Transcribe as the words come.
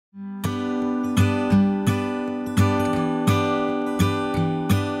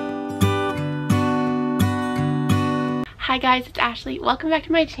Hi guys, it's Ashley. Welcome back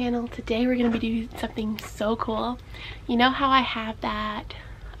to my channel. Today we're going to be doing something so cool. You know how I have that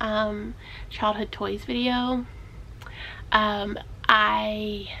childhood toys video?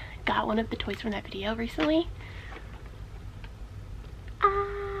 I got one of the toys from that video recently.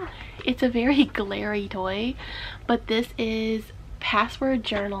 It's a very glary toy, but this is Password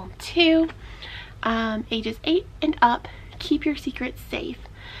Journal 2, ages 8 and up. Keep your secrets safe.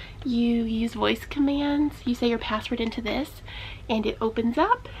 You use voice commands. You say your password into this and it opens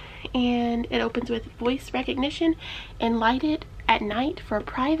up, and it opens with voice recognition, and light it at night for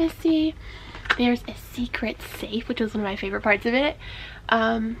privacy. There's a secret safe, which is one of my favorite parts of it.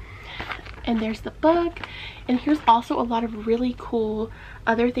 And there's the book, and here's also a lot of really cool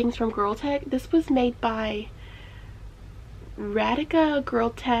other things from Girl Tech. This was made by Radica Girl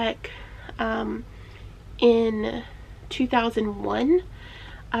Tech in 2001.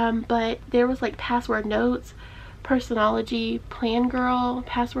 But there was like password notes, personology, plan girl,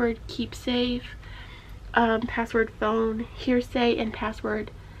 password keep safe, password phone, hearsay, and password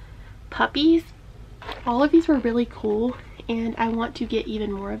puppies. All of these were really cool, and I want to get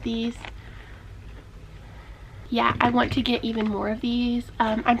even more of these. Yeah, I want to get even more of these.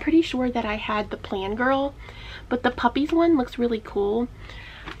 I'm pretty sure that I had the plan girl, but the puppies one looks really cool.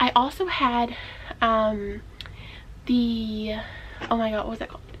 I also had the, oh my god, what was that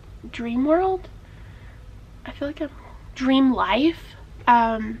called? Dream World? I feel like I'm Dream Life.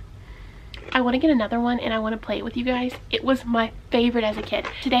 I want to get another one, and I want to play it with you guys. It was my favorite as a kid.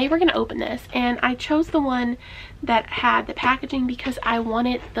 Today we're going to open this, and I chose the one that had the packaging because I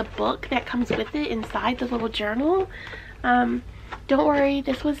wanted the book that comes with it inside the little journal. Don't worry,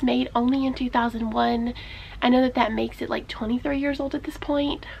 this was made only in 2001. I know that makes it like 23 years old at this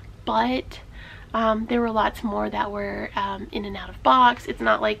point, but there were lots more that were in and out of box. It's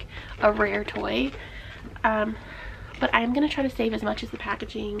not like a rare toy. But I'm going to try to save as much as the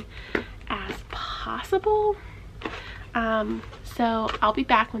packaging as possible. So I'll be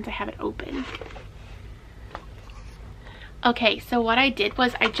back once I have it open. Okay, so what I did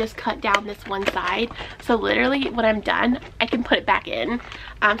was I just cut down this one side. So literally when I'm done, I can put it back in.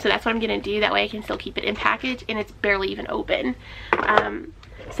 So that's what I'm going to do. That way I can still keep it in package, and it's barely even open.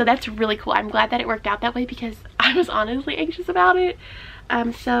 So that's really cool. I'm glad that it worked out that way because I was honestly anxious about it.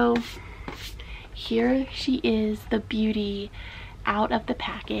 So here she is, the beauty out of the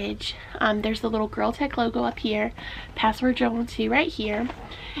package. There's the little Girl Tech logo up here, Password Journal 2 right here.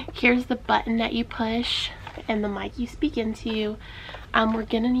 Here's the button that you push and the mic you speak into. We're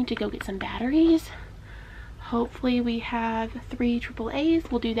gonna need to go get some batteries. Hopefully we have 3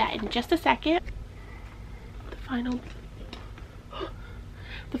 AAAs. We'll do that in just a second.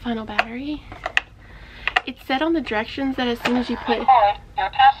 The final battery. It said on the directions that as soon as you put record your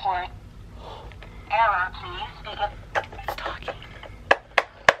password. Error, please. It's talking.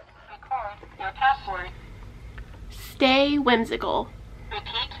 Record your password. Stay whimsical.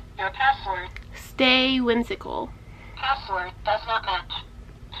 Repeat your password. Stay whimsical. Password does not match.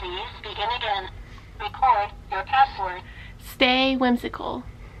 Please begin again. Record your password. Stay whimsical.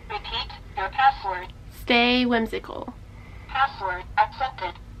 Repeat your password. Stay whimsical. Password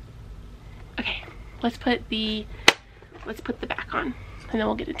accepted. Okay, let's put the back on, and then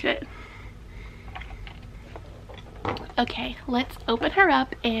we'll get into it. Okay, let's open her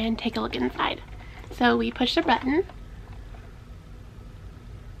up and take a look inside. So we push the button.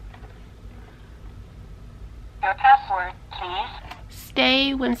 Your password, please.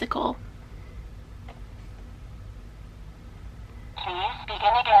 Stay whimsical. Please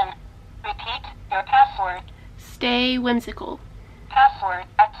begin again. Repeat your password. Stay whimsical. Password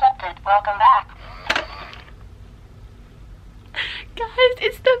accepted. Welcome back. Guys,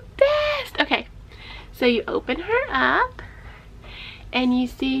 it's the best! Okay, so you open her up, and you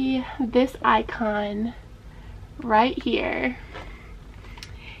see this icon right here.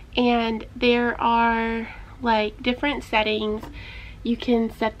 And there are like different settings. You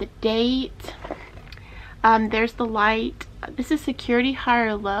can set the date. There's the light. This is security high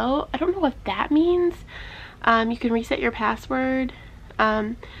or low. I don't know what that means. You can reset your password,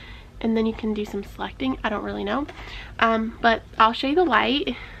 and then you can do some selecting. I don't really know, but I'll show you the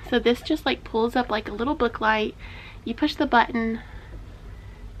light. So this just like pulls up like a little book light. You push the button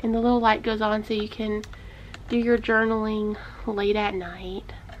and the little light goes on, so you can do your journaling late at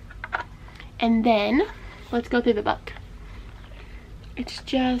night. And then let's go through the book. It's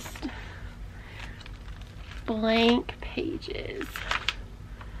just blank pages.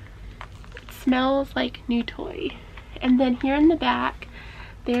 Smells like new toy. And then here in the back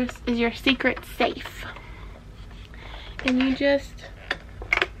is your secret safe, and you just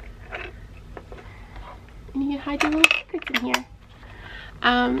And you hide your little secrets in here.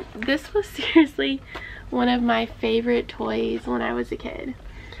 This was seriously one of my favorite toys when I was a kid.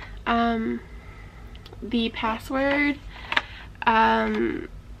 The password, I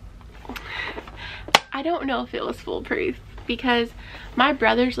don't know if it was foolproof because my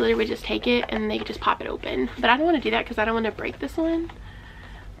brothers literally would just take it and they could just pop it open. But I don't want to do that because I don't want to break this one.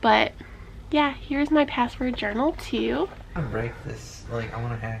 But yeah, here's my password journal too. I break this, like I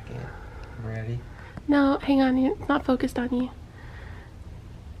want to hack it. I'm ready. No, hang on, it's not focused on you.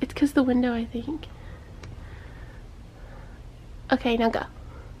 It's because the window, I think. Okay, now go.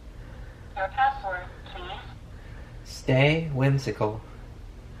 Your password, please. Stay whimsical.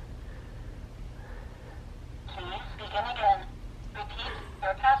 Please begin again. Repeat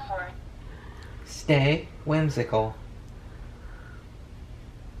your password. Stay whimsical.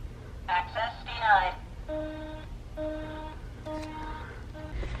 Access denied.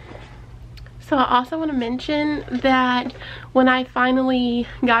 So I also want to mention that when I finally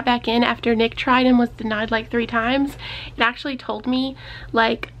got back in after Nick tried and was denied like 3 times, it actually told me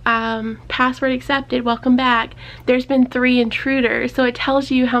like password accepted, welcome back. There's been 3 intruders. So it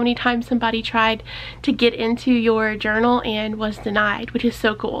tells you how many times somebody tried to get into your journal and was denied, which is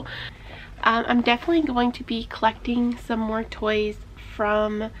so cool. I'm definitely going to be collecting some more toys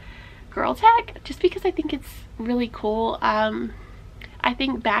from Girl Tech just because I think it's really cool. I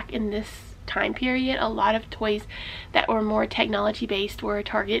think back in this time period, a lot of toys that were more technology based were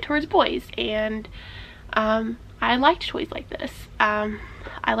targeted towards boys, and I liked toys like this. I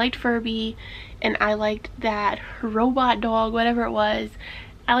liked Furby, and I liked that robot dog, whatever it was.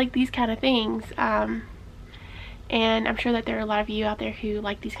 I like these kind of things, and I'm sure that there are a lot of you out there who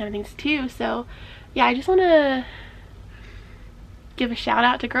like these kind of things too. So yeah, I just want to give a shout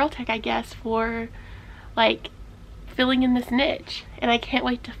out to Girl Tech, I guess, for like filling in this niche, and I can't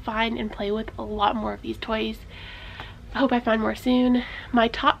wait to find and play with a lot more of these toys. I hope I find more soon. My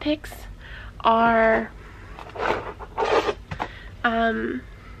top picks are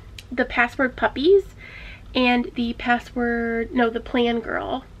the password puppies and the the plan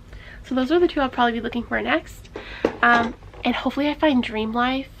girl. So those are the 2 I'll probably be looking for next, and hopefully I find Dream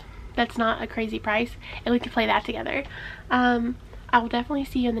Life that's not a crazy price and we can play that together. I will definitely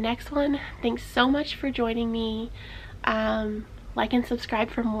see you in the next one. Thanks so much for joining me. Like and subscribe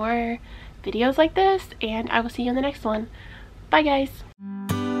for more videos like this, and I will see you in the next one. Bye guys.